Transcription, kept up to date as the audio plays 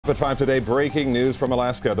At 5 today, breaking news from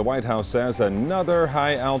Alaska. The White House says another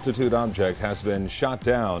high-altitude object has been shot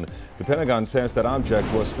down. The Pentagon says that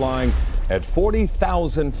object was flying at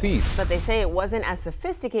 40,000 feet. But they say it wasn't as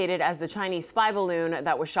sophisticated as the Chinese spy balloon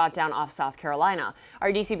that was shot down off South Carolina.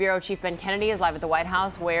 Our D.C. Bureau Chief Ben Kennedy is live at the White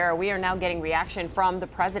House, where we are now getting reaction from the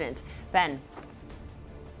president. Ben.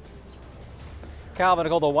 Calvin,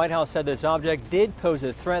 Nicole, the White House said this object did pose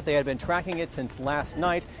a threat. They had been tracking it since last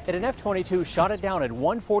night, and an F-22 shot it down at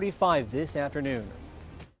 1:45 this afternoon.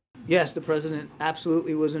 Yes, the president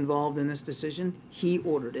absolutely was involved in this decision. He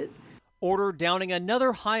ordered it. Ordered downing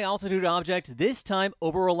another high-altitude object, this time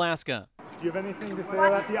over Alaska. Do you have anything to say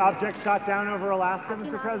about the object shot down over Alaska,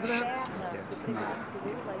 Mr. President?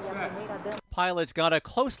 Pilots got a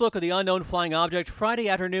close look at the unknown flying object Friday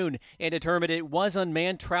afternoon and determined it was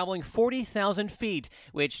unmanned, traveling 40,000 feet,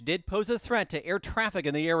 which did pose a threat to air traffic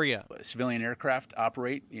in the area. Civilian aircraft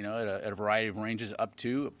operate, at a variety of ranges up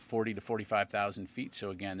to 40 to 45,000 feet. So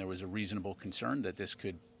again, there was a reasonable concern that this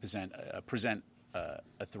could present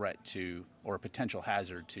a threat to or a potential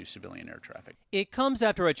hazard to civilian air traffic. It comes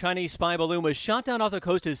after a Chinese spy balloon was shot down off the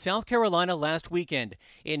coast of South Carolina last weekend.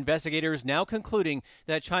 Investigators now concluding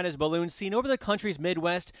that China's balloon seen over the country's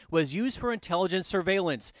Midwest was used for intelligence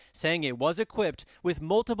surveillance, saying it was equipped with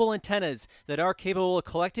multiple antennas that are capable of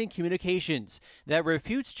collecting communications. That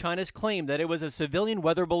refutes China's claim that it was a civilian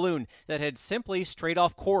weather balloon that had simply strayed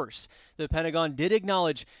off course. The Pentagon did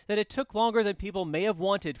acknowledge that it took longer than people may have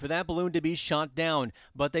wanted for that balloon to be shot down,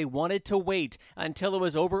 but they wanted to wait until it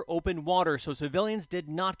was over open water so civilians did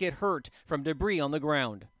not get hurt from debris on the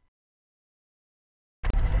ground.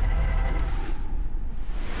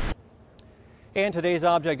 And today's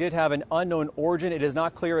object did have an unknown origin. It is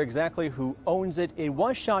not clear exactly who owns it. It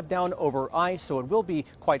was shot down over ice, so it will be,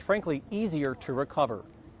 quite frankly, easier to recover.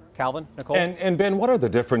 Calvin, Nicole? And Ben, what are the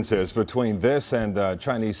differences between this and the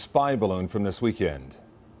Chinese spy balloon from this weekend?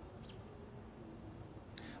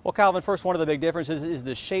 Well, Calvin, first, one of the big differences is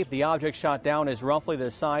the shape. The object shot down is roughly the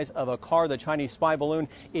size of a car. The Chinese spy balloon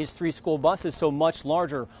is 3 school buses, so much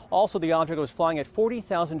larger. Also, the object was flying at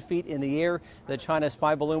 40,000 feet in the air. The China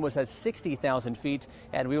spy balloon was at 60,000 feet.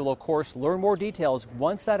 And we will, of course, learn more details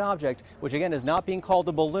once that object, which again is not being called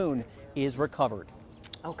a balloon, is recovered.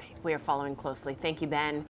 Okay, we are following closely. Thank you, Ben.